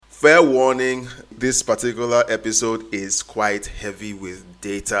Fair warning, this particular episode is quite heavy with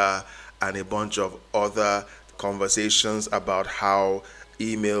data and a bunch of other conversations about how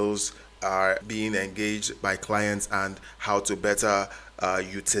emails are being engaged by clients and how to better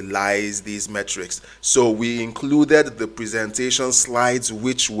utilize these metrics. So we included the presentation slides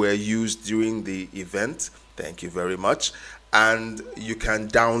which were used during the event. Thank you very much. And you can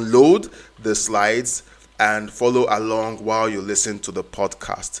download the slides and follow along while you listen to the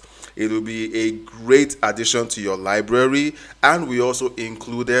podcast. It will be a great addition to your library, and we also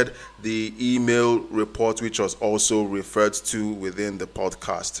included the email report, which was also referred to within the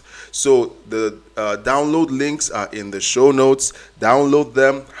podcast. So the download links are in the show notes. Download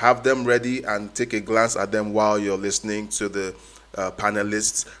them, have them ready, and take a glance at them while you're listening to the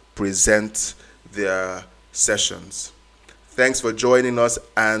panelists present their sessions. Thanks for joining us,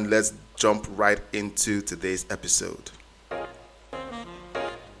 and let's jump right into today's episode.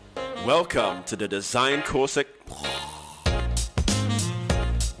 Welcome to the Design Course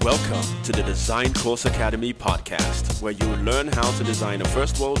Academy podcast, where you will learn how to design a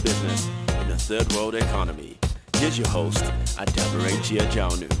first world business in a third world economy. Here's your host, Adabarentia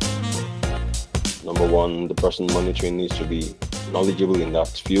Jaunu. Number one, the person monitoring needs to be knowledgeable in that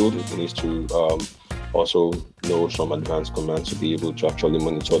field. He needs to also know some advanced commands to be able to actually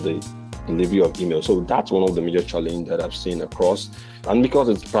monitor the delivery of email. So that's one of the major challenges that I've seen across. And because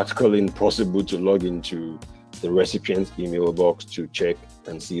it's practically impossible to log into the recipient's email box to check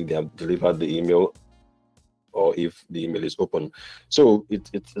and see if they have delivered the email or if the email is open. So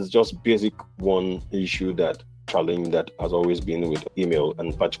it's just basic one issue challenge that has always been with email,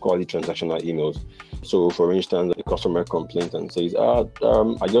 and particularly transactional emails. So for instance, the customer complains and says,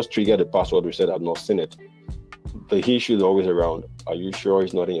 I just triggered a password, we said I've not seen it. The issue is always around, are you sure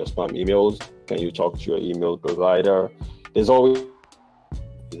it's not in your spam emails? Can you talk to your email provider? There's always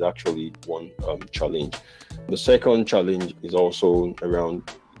actually one challenge. The second challenge is also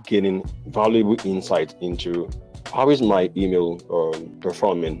around gaining valuable insight into how is my email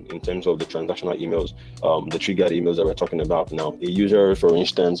performing in terms of the transactional emails, the triggered emails that we're talking about now. A user, for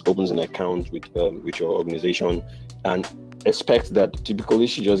instance, opens an account with your organization and expects that typically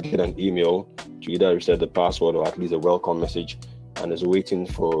she just get an email to either reset the password or at least a welcome message, and is waiting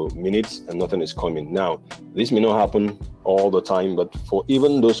for minutes and nothing is coming. Now, this may not happen all the time, but for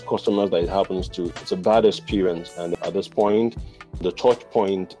even those customers that it happens to, it's a bad experience. And at this point, the touch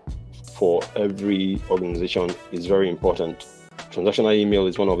point for every organization is very important. Transactional email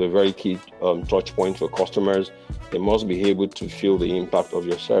is one of the very key touch points for customers. They must be able to feel the impact of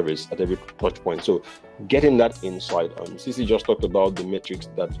your service at every touch point. So getting that insight, CC just talked about the metrics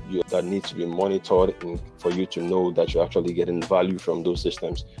that needs to be monitored for you to know that you're actually getting value from those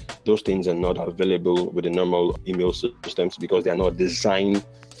systems. Those things are not available with the normal email systems because they are not designed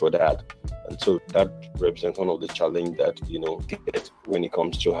for that. And so that represents one of the challenges that, get when it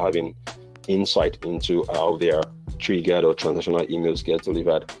comes to having insight into how their triggered or transactional emails get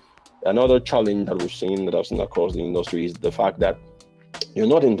delivered. Another challenge that I've seen across the industry is the fact that you're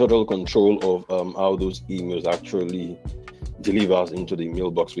not in total control of how those emails actually delivers into the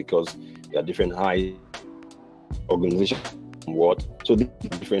mailbox, because there are different high organizations. So they're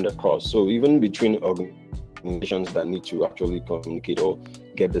different across. So even between organizations that need to actually communicate or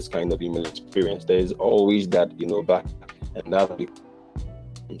get this kind of email experience, there is always that back and that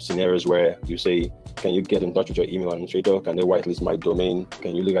scenarios where you say, can you get in touch with your email administrator? Can they whitelist my domain?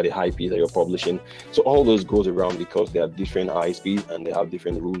 Can you look at the IP that you're publishing? So all those goes around because they are different ISPs and they have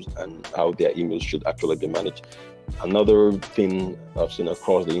different rules and how their emails should actually be managed. Another thing I've seen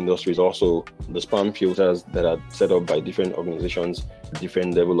across the industry is also the spam filters that are set up by different organizations,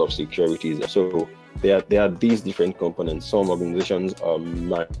 different level of securities. So there are these different components. Some organizations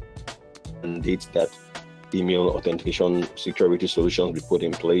mandate that email authentication security solutions be put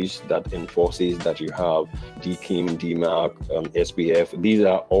in place that enforces that you have DKIM, DMARC, SPF. These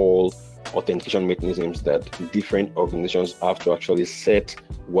are all authentication mechanisms that different organizations have to actually set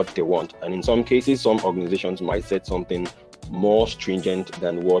what they want. And in some cases, some organizations might set something more stringent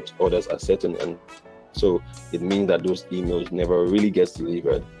than what others are setting. And so it means that those emails never really gets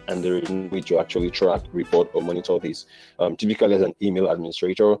delivered, and there is no way to actually track, report, or monitor this. Typically, as an email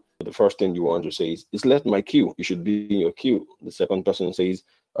administrator, the first thing you want to say is, it's left my queue. It should be in your queue. The second person says,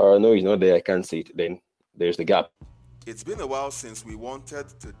 no, it's not there. I can't see it. Then there's the gap. It's been a while since we wanted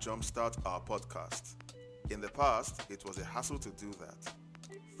to jumpstart our podcast. In the past, it was a hassle to do that.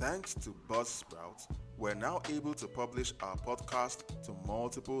 Thanks to Buzzsprout, we're now able to publish our podcast to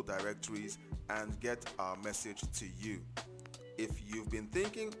multiple directories and get our message to you. If you've been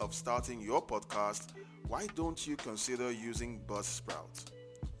thinking of starting your podcast, why don't you consider using Buzzsprout?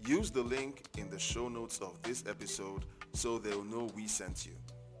 Use the link in the show notes of this episode so they'll know we sent you.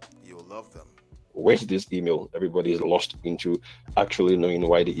 You'll love them. Where's this email? Everybody is lost into actually knowing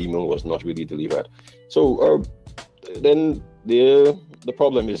why the email was not really delivered. So then the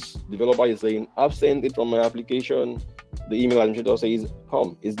problem is developer is saying, I've sent it from my application. The email administrator says,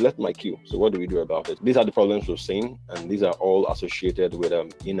 it's left my queue. So what do we do about it? These are the problems we've seen, and these are all associated with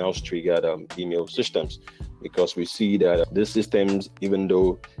in-house triggered email systems, because we see that these systems, even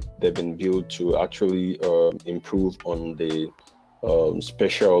though they've been built to actually improve on the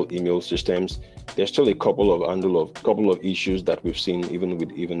special email systems, there's still a couple of issues that we've seen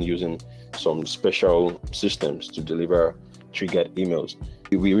even using some special systems to deliver triggered emails.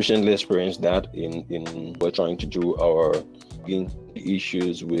 We recently experienced that in we're trying to do our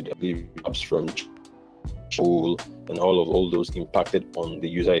issues with the apps from Tool, and all those impacted on the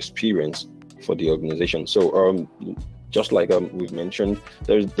user experience for the organization. So just like we've mentioned,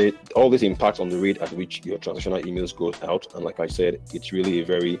 there's all this impacts on the rate at which your transactional emails goes out. And like I said, it's really a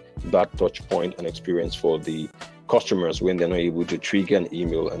very bad touch point and experience for the customers when they're not able to trigger an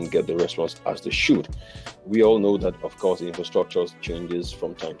email and get the response as they should. We all know that, of course, the infrastructure changes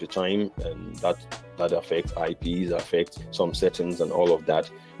from time to time, and that affects IPs, affects some settings and all of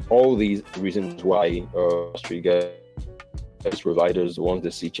that. All these reasons why trigger providers, once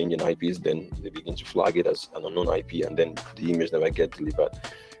they see change in IPs, then they begin to flag it as an unknown IP, and then the emails never get delivered.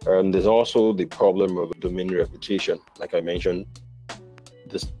 There's also the problem of domain reputation. Like I mentioned,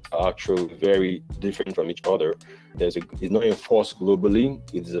 this are actually very different from each other. It's not enforced globally.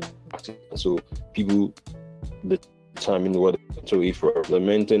 It's a practice, so people determine what. So if we're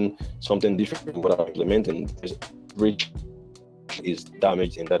implementing something different from what I'm implementing, reach is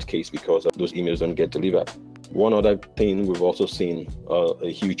damaged in that case because those emails don't get delivered. One other thing we've also seen a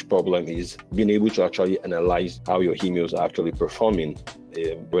huge problem is being able to actually analyze how your emails are actually performing,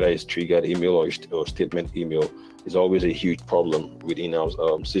 whether it's triggered email or statement email is always a huge problem with in-house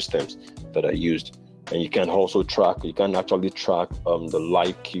systems that are used. And you can actually track the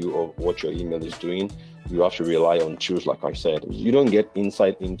live queue of what your email is doing. You have to rely on tools, like I said. You don't get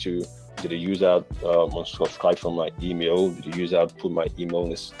insight into, did the user unsubscribe from my email? Did the user put my email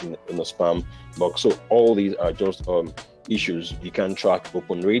in a spam box? So all these are just issues. You can track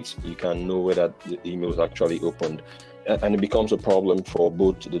open rates. You can know whether the email is actually opened. And it becomes a problem for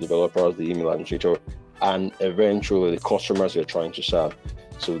both the developers, the email administrator, and eventually the customers you're trying to serve.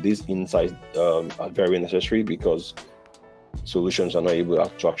 So these insights are very necessary, because solutions are not able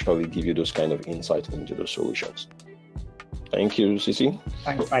to actually give you those kind of insights into those solutions. Thank you, Sisi.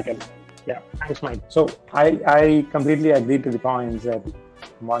 Thanks, Michael. Yeah, thanks, Mike. So I completely agree to the points that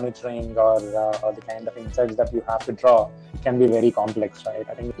monitoring or the kind of insights that you have to draw can be very complex, right?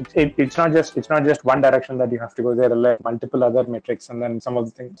 I think it's not just one direction that you have to go. There are like multiple other metrics, and then some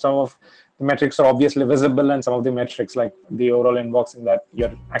of the metrics are obviously visible, and some of the metrics like the overall inboxing that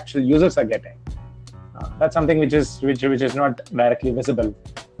your actual users are getting. That's something which is not directly visible.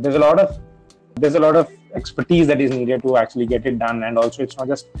 There's a lot of expertise that is needed to actually get it done, and also it's not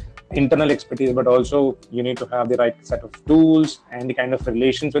just internal expertise, but also you need to have the right set of tools and the kind of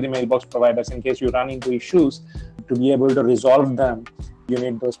relations with the mailbox providers in case you run into issues. To be able to resolve them, you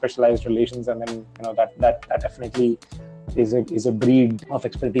need those specialized relations, and then that definitely is a breed of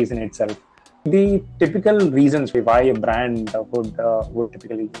expertise in itself. The typical reasons why a brand would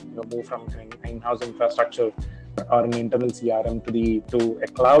typically move from an in-house infrastructure or an internal CRM to a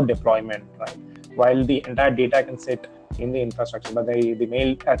cloud deployment, right? While the entire data can sit in the infrastructure, but the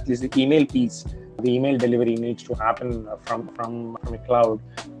mail, at least the email piece, the email delivery needs to happen from a cloud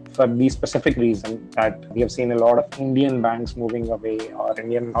for the specific reason that we have seen a lot of Indian banks moving away, or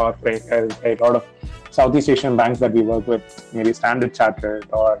a lot of Southeast Asian banks that we work with, maybe Standard Chartered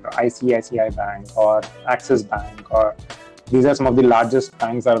or ICICI Bank or Axis Bank, or these are some of the largest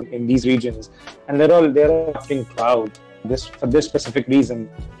banks are in these regions, and they're all in cloud. For this specific reason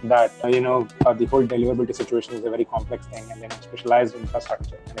that the whole deliverability situation is a very complex thing, and then specialized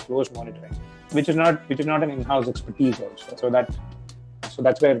infrastructure and a close monitoring, which is not an in-house expertise also. So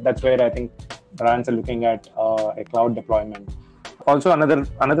that's where I think brands are looking at a cloud deployment. Also,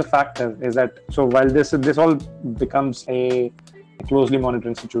 another factor is that while this all becomes a closely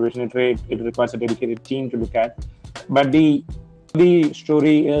monitoring situation, it requires a dedicated team to look at. But the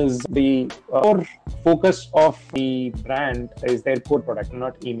story is the core focus of the brand is their core product,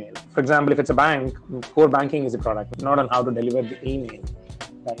 not email. For example, if it's a bank, core banking is a product, not on how to deliver the email.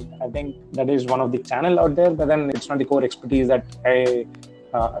 Right? I think that is one of the channel out there, but then it's not the core expertise that a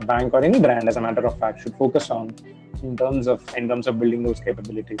bank or any brand, as a matter of fact, should focus on in terms of building those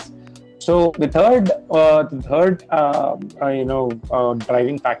capabilities. So the third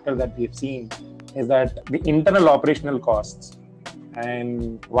driving factor that we've seen is that the internal operational costs.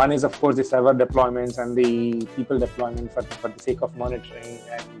 And one is, of course, the server deployments and the people deployment for the sake of monitoring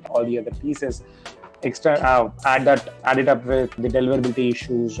and all the other pieces. Extra add it up with the deliverability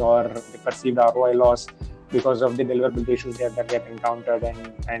issues or the perceived ROI loss because of the deliverability issues that get encountered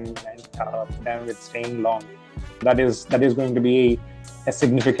and then with staying long. That is going to be a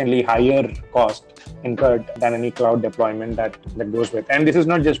significantly higher cost incurred than any cloud deployment that goes with. And this is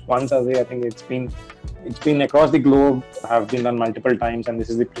not just one survey. I think it's been across the globe, have been done multiple times, and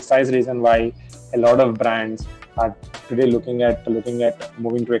this is the precise reason why a lot of brands are today looking at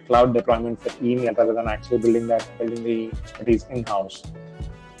moving to a cloud deployment for email rather than actually building the expertise in-house.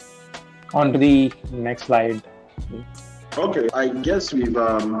 On to the next slide. Okay, I guess we've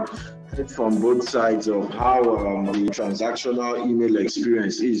heard from both sides of how the transactional email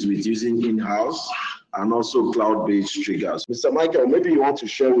experience is with using in-house and also cloud-based triggers. Mr. Michael, maybe you want to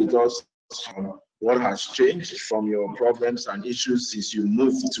share with us what has changed from your problems and issues since you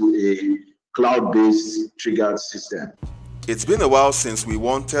moved to a cloud-based triggered system. It's been a while since we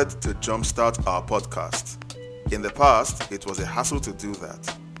wanted to jumpstart our podcast. In the past, it was a hassle to do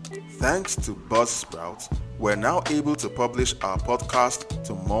that. Thanks to Buzzsprout, we're now able to publish our podcast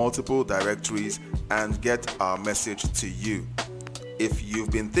to multiple directories and get our message to you. If you've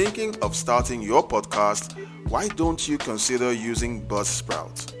been thinking of starting your podcast, why don't you consider using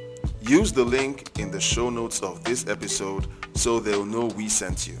Buzzsprout? Use the link in the show notes of this episode so they'll know we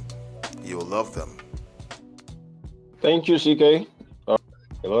sent you. You'll love them. Thank you, CK.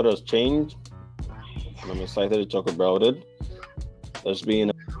 A lot has changed, and I'm excited to talk about it. There's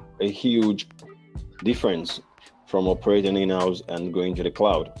been a huge difference from operating in-house and going to the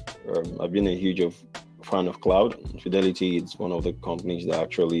cloud. I've been a huge fan of cloud. Fidelity is one of the companies that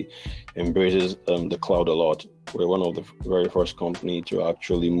actually embraces the cloud a lot. We're one of the very first company to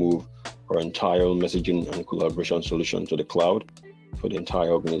actually move our entire messaging and collaboration solution to the cloud for the entire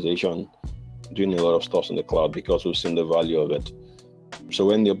organization, doing a lot of stuff in the cloud because we've seen the value of it. So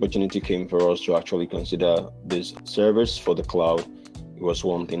when the opportunity came for us to actually consider this service for the cloud, it was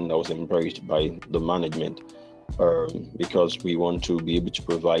one thing that was embraced by the management because we want to be able to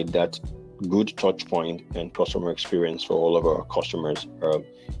provide that good touch point and customer experience for all of our customers.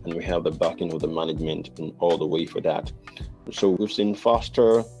 And we have the backing of the management in all the way for that. So we've seen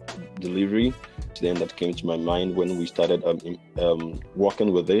faster delivery. Then that came to my mind when we started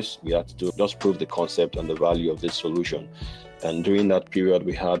working with this. We had to just prove the concept and the value of this solution. And during that period,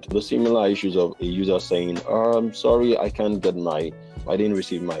 we had the similar issues of a user saying, I'm sorry, I didn't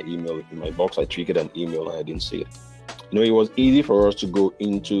receive my email in my box. I triggered an email and I didn't see it. It was easy for us to go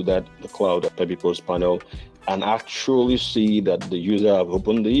into the cloud Post panel and actually see that the user have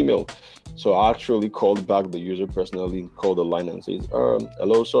opened the email. So I actually called back the user personally, called the line and says,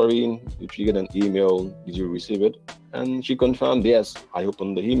 hello, sorry, you triggered an email. Did you receive it? And she confirmed, yes, I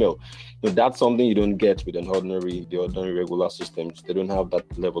opened the email. That's something you don't get with the ordinary regular systems. They don't have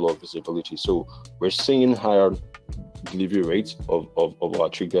that level of visibility. So we're seeing higher delivery rates of our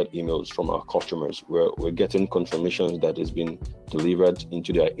triggered emails from our customers. We're getting confirmations that it's been delivered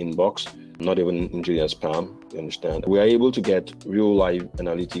into their inbox, not even into their spam. You understand? We are able to get real live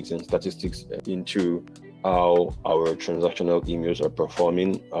analytics and statistics into how our transactional emails are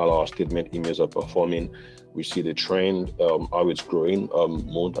performing, how our statement emails are performing. We see the trend, how it's growing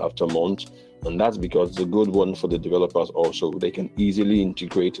month after month. And that's because it's a good one for the developers also. They can easily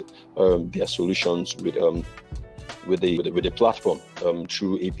integrate their solutions with the platform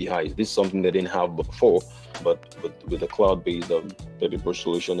through APIs. This is something they didn't have before, but with the cloud-based Post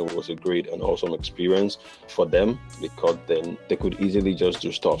solution, it was a great and awesome experience for them because then they could easily just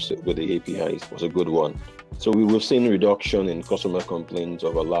do stuff with the APIs. It was a good one. So we've seen reduction in customer complaints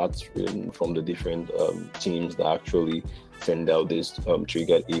of alerts from the different teams that actually send out these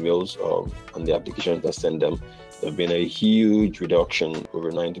triggered emails and the applications that send them. There's been a huge reduction,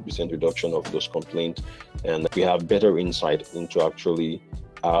 over 90% reduction of those complaints. And we have better insight into actually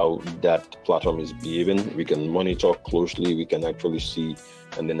how that platform is behaving. We can monitor closely, we can actually see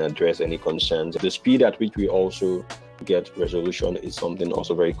and then address any concerns. The speed at which we also get resolution is something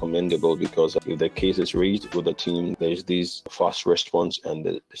also very commendable because if the case is raised with the team, there's this fast response and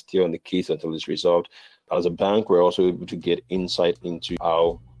they stay on the case until it's resolved. As a bank, we're also able to get insight into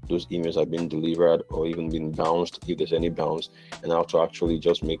how those emails have been delivered or even been bounced, if there's any bounce, and how to actually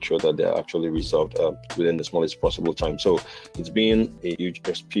just make sure that they're actually resolved within the smallest possible time. So it's been a huge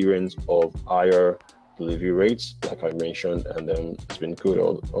experience of higher delivery rates, like I mentioned, and then it's been good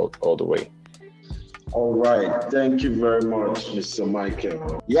all the way. All right. Thank you very much, Mr.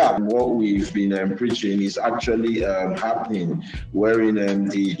 Michael. Yeah, what we've been preaching is actually happening, wherein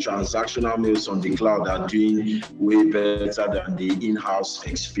the transactional mails on the cloud are doing way better than the in-house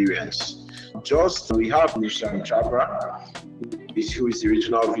experience. We have Nishan Chabra, who is the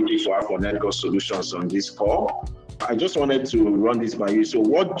regional VP for Netcore Solutions on this call. I just wanted to run this by you. So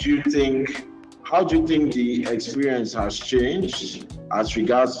how do you think the experience has changed as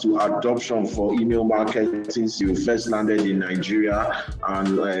regards to adoption for email marketing since you first landed in Nigeria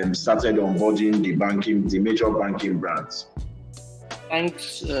and started onboarding the major banking brands?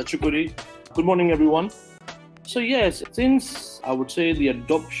 Thanks, Chukuri. Good morning, everyone. So yes, since I would say the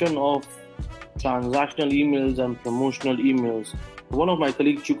adoption of transactional emails and promotional emails, one of my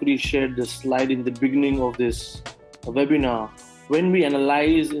colleagues, Chukuri, shared the slide in the beginning of this webinar. When we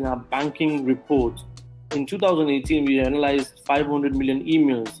analyzed in our banking report, in 2018, we analyzed 500 million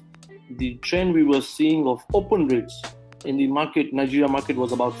emails. The trend we were seeing of open rates in the market, Nigeria market,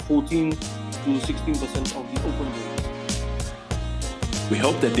 was about 14 to 16% of the open rates. We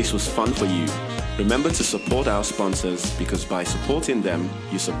hope that this was fun for you. Remember to support our sponsors because by supporting them,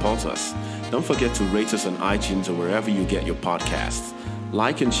 you support us. Don't forget to rate us on iTunes or wherever you get your podcasts.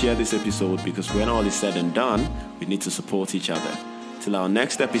 Like and share this episode because when all is said and done, we need to support each other. Till our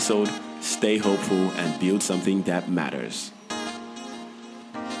next episode, stay hopeful and build something that matters.